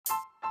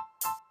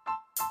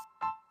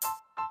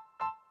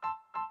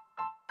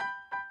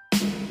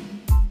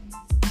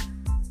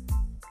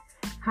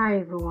Hi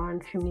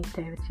everyone, Shimni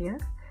David here.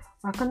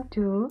 Welcome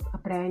to a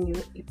brand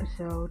new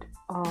episode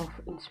of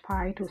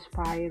Inspire to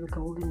Aspire the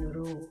Golden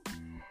Rule.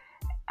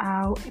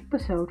 Our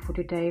episode for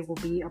today will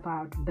be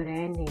about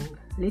branding.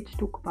 Let's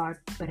talk about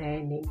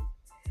branding,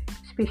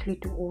 especially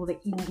to all the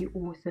indie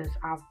authors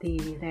out there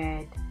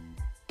that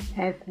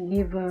have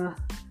never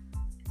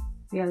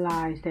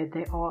realized that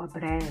they are a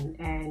brand,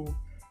 and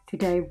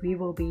today we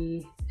will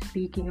be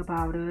speaking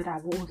about it. I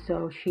will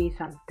also share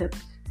some tips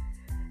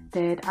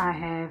that I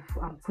have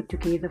put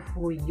together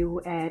for you,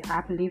 and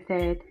I believe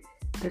that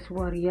this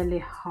will really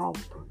help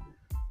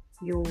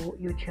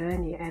your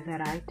journey as a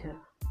writer.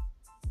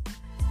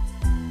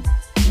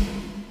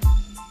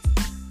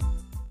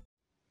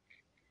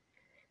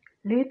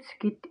 Let's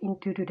get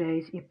into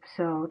today's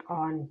episode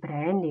on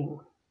branding.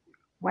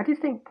 What is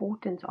the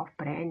importance of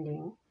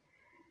branding?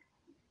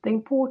 The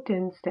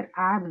importance that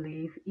I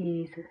believe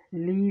is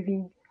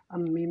leaving a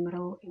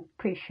memorable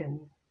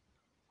impression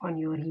on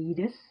your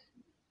readers,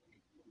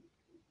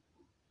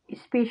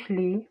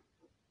 especially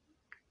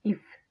if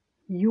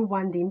you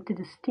want them to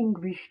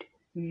distinguish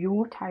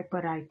your type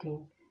of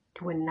writing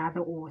to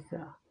another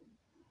author.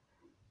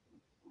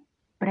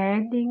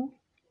 Branding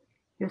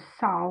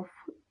yourself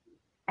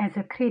as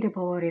a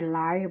credible,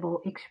 reliable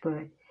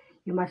expert,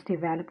 you must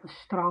develop a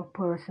strong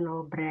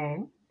personal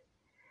brand.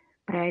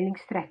 Branding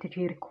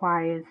strategy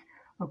requires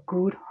a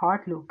good hard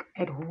look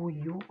at who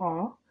you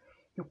are,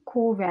 your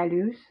core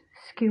values,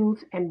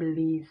 skills, and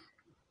beliefs,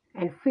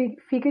 and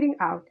figuring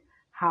out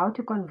how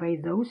to convey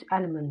those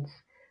elements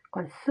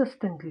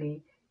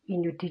consistently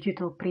in your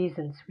digital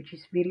presence, which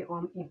is very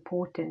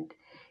important.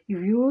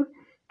 If you're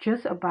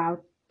just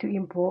about to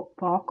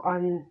embark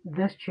on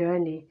this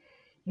journey,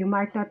 you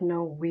might not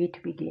know where to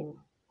begin.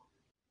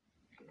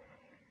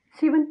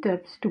 7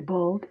 tips to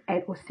build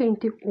an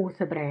authentic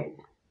author brand.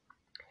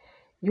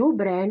 Your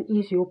brand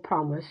is your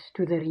promise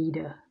to the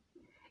reader.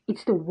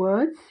 It's the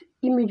words,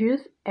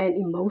 images, and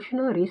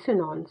emotional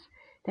resonance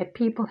that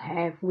people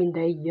have when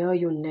they hear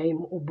your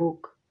name or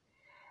book.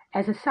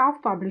 As a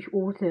self-published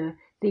author,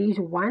 there is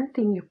one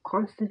thing you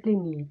constantly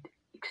need: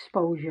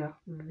 exposure.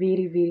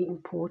 Very, very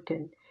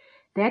important.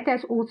 That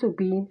has also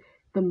been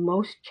the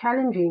most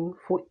challenging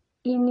for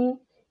any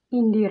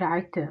indie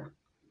writer.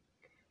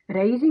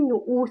 Raising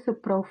your author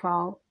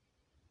profile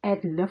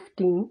and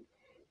lifting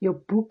your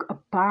book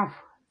above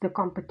the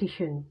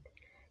competition.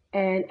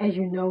 And as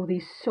you know,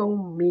 there's so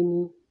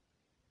many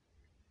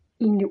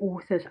indie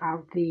authors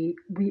out there.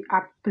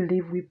 I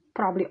believe we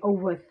probably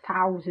over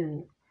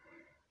 1,000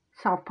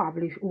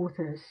 self-published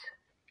authors,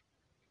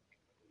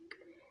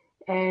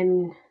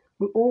 and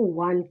we all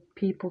want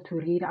people to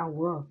read our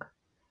work.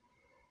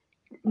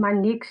 My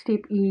next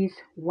step is,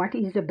 what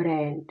is a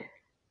brand?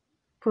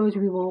 First,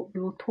 we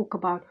will talk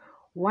about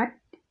what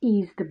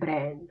is the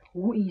brand.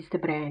 Who is the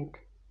brand?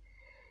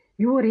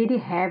 You already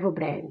have a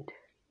brand.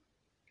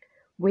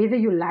 Whether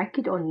you like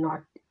it or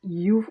not,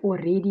 you've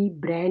already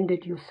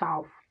branded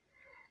yourself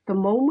the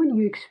moment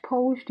you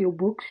exposed your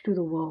books to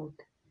the world.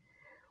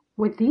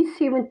 With these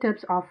 7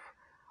 tips of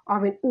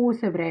an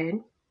author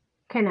brand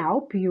can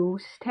help you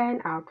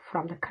stand out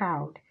from the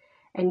crowd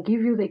and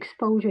give you the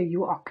exposure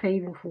you are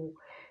craving for.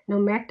 No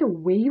matter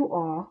where you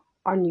are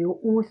on your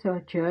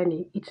author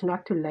journey, it's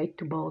not too late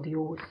to build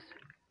yours.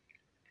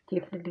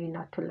 Definitely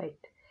not too late.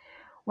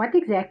 What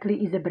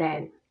exactly is a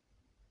brand?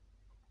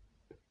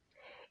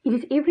 It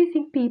is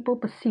everything people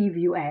perceive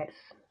you as.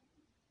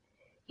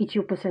 It's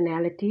your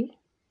personality,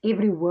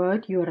 every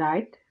word you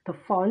write, the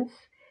fonts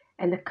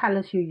and the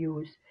colors you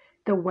use,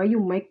 the way you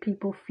make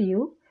people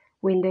feel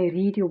when they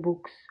read your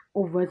books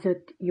or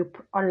visit your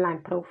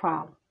online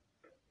profile.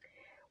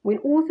 When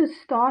authors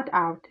start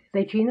out,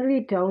 they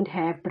generally don't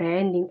have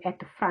branding at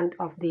the front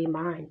of their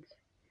minds.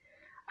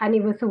 I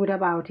never thought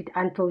about it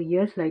until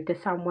years later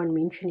someone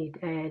mentioned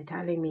it and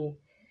telling me,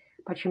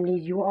 but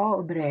Shimni, you are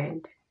a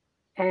brand.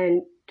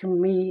 And to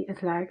me,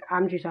 it's like,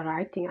 I'm just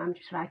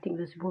writing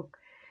this book.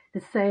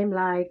 The same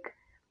like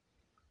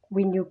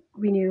when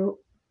you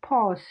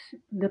pass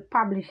the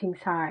publishing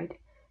side,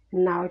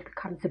 now it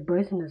becomes a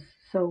business.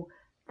 So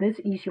this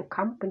is your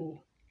company.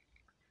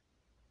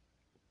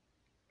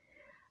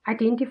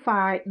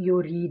 Identify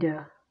your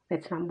reader.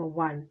 That's number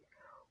 1.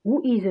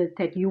 Who is it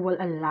that you will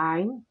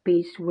align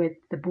based with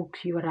the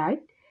books you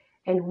write,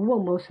 and who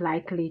are most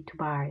likely to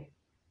buy?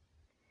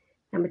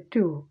 Number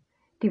 2,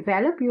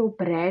 develop your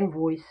brand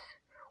voice.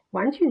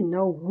 Once you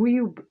know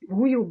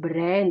who your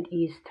brand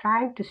is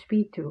trying to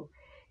speak to,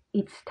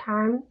 it's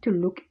time to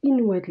look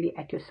inwardly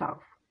at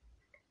yourself.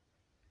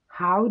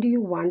 How do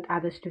you want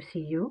others to see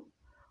you?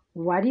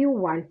 What do you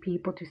want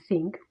people to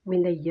think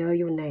when they hear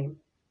your name?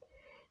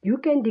 You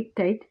can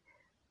dictate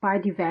by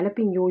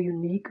developing your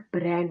unique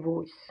brand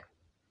voice.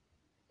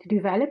 To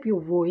develop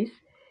your voice,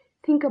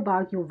 think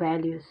about your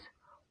values,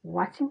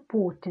 what's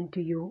important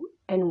to you,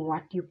 and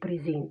what you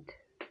present.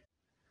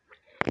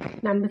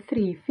 Number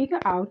 3, figure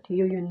out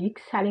your unique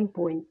selling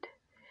point.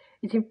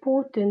 It's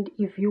important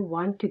if you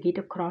want to get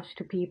across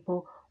to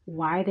people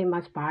why they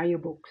must buy your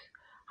books.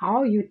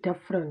 How are you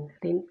different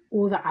than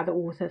all the other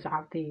authors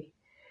out there?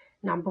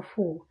 Number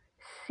 4,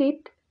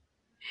 Set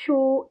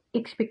sure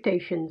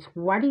expectations.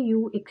 What do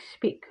you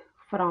expect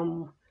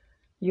from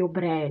your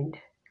brand?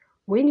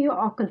 When you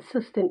are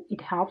consistent,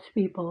 it helps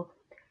people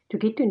to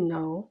get to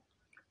know,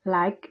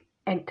 like,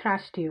 and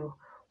trust you,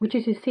 which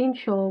is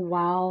essential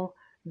while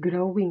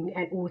growing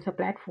an author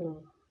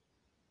platform.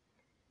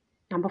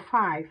 Number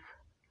 5,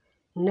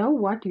 know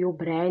what you're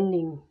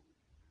branding.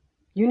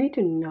 You need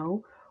to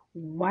know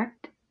what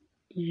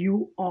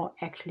you are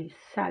actually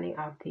selling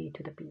out there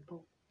to the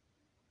people.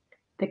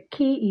 The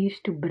key is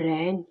to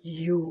brand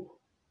you,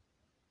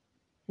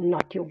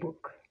 not your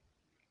book.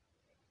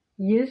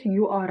 Yes,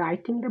 you are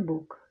writing the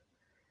book,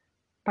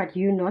 but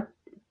you're not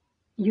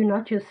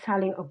just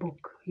selling a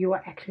book, you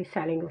are actually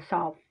selling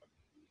yourself.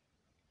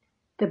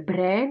 The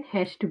brand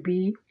has to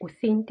be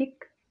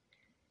authentic.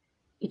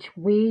 It's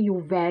where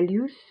your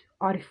values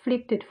are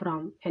reflected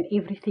from and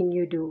everything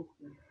you do.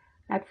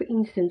 Like, for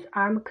instance,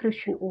 I'm a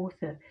Christian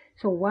author,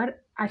 so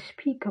what I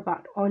speak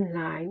about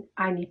online,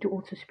 I need to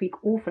also speak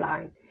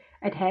offline.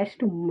 It has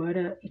to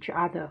mirror each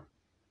other.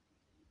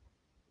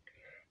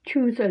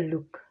 Choose a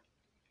look.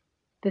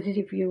 This is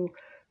if you're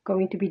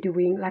going to be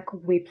doing like a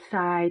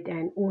website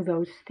and all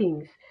those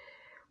things.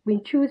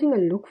 When choosing a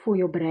look for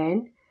your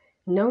brand,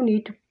 no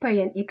need to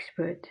pay an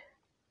expert.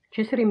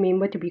 Just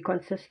remember to be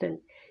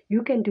consistent.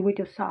 You can do it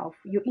yourself.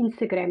 Your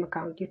Instagram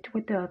account, your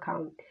Twitter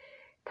account,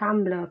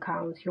 Tumblr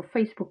accounts, your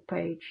Facebook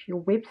page,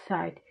 your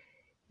website.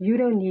 You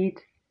don't need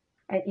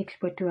an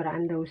expert to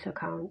run those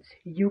accounts.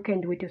 You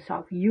can do it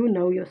yourself. You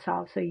know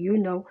yourself, so you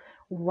know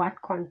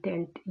what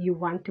content you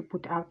want to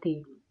put out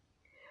there.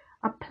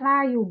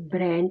 Apply your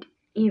brand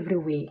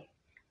everywhere.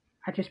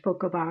 I just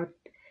spoke about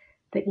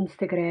the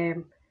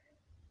Instagram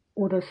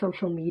or the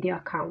social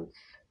media accounts.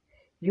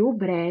 Your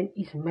brand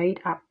is made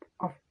up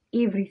of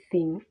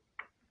everything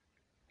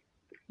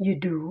you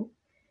do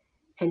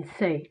and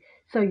say.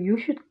 So you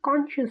should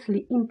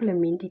consciously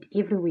implement it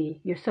everywhere.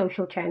 Your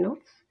social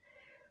channels,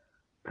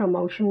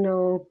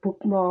 promotional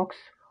bookmarks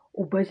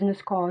or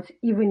business cards,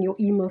 even your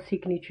email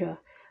signature.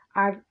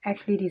 I've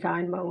actually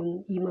designed my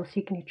own email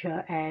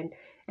signature, and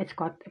it's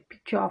got a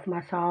picture of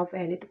myself,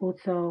 and it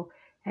also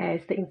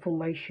has the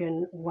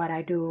information, what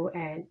I do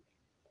and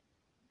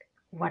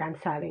what I'm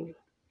selling.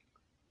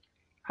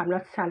 I'm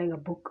not selling a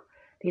book.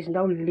 There's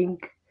no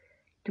link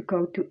to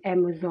go to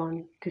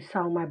Amazon to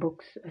sell my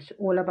books. It's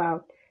all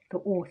about the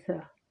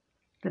author,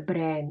 the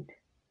brand.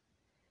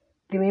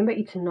 Remember,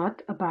 it's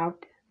not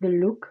about the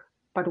look,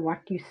 but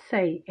what you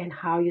say and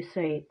how you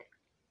say it.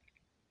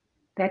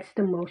 That's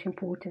the most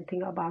important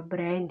thing about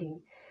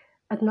branding.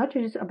 It's not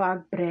just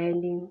about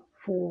branding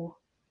for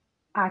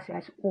us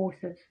as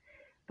authors,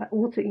 but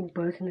also in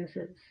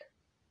businesses.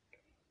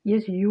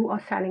 Yes, you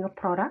are selling a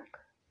product,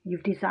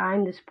 you've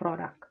designed this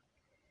product,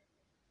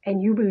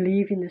 and you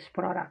believe in this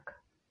product.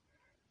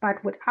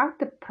 But without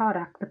the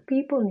product, the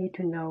people need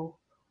to know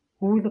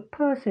who the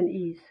person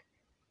is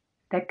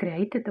that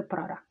created the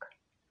product.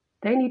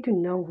 They need to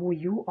know who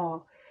you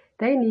are.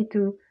 They need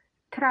to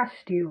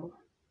trust you.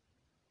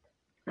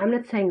 I'm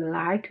not saying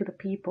lie to the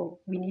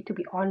people. We need to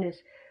be honest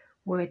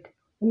with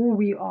who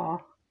we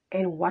are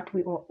and what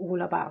we are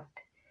all about.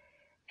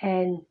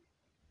 And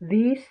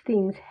these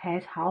things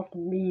has helped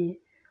me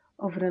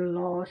over the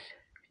last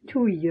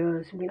 2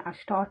 years when I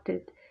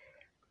started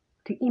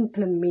to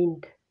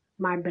implement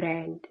my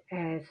brand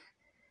as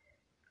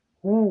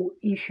who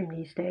is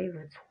Shanice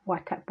Davids,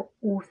 what type of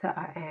author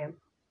I am.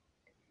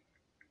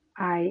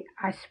 I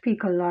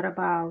speak a lot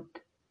about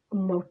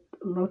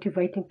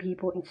motivating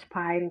people,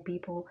 inspiring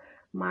people.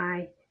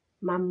 My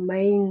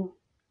main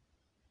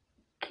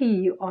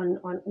key on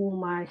all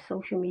my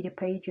social media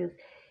pages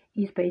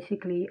is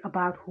basically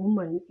about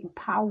women,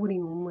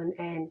 empowering women,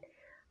 and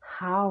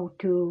how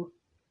to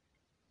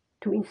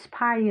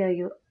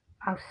inspire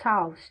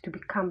ourselves to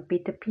become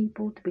better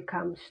people, to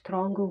become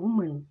stronger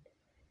women.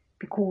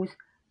 Because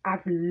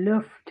I've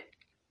lived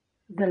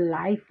the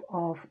life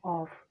of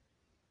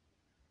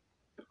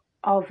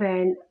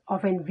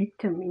an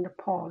victim in the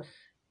past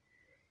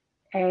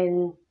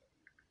and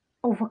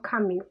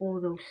overcoming all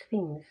those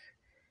things.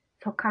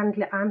 So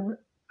currently I'm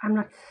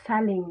not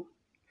selling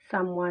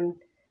someone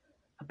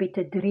a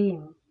better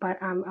dream, but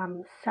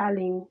I'm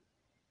selling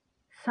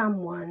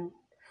someone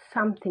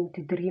something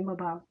to dream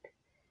about,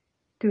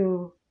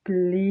 to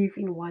believe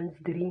in one's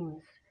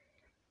dreams.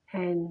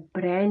 And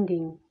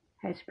branding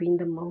has been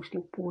the most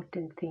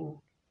important thing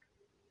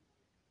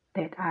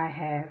that I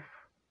have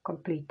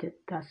completed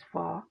thus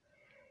far.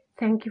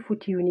 Thank you for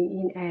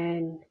tuning in,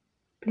 and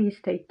please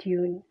stay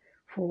tuned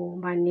for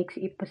my next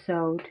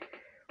episode,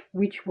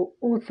 which will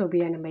also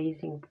be an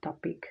amazing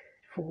topic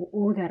for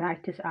all the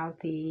writers out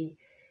there.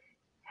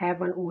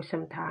 Have an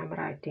awesome time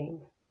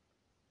writing.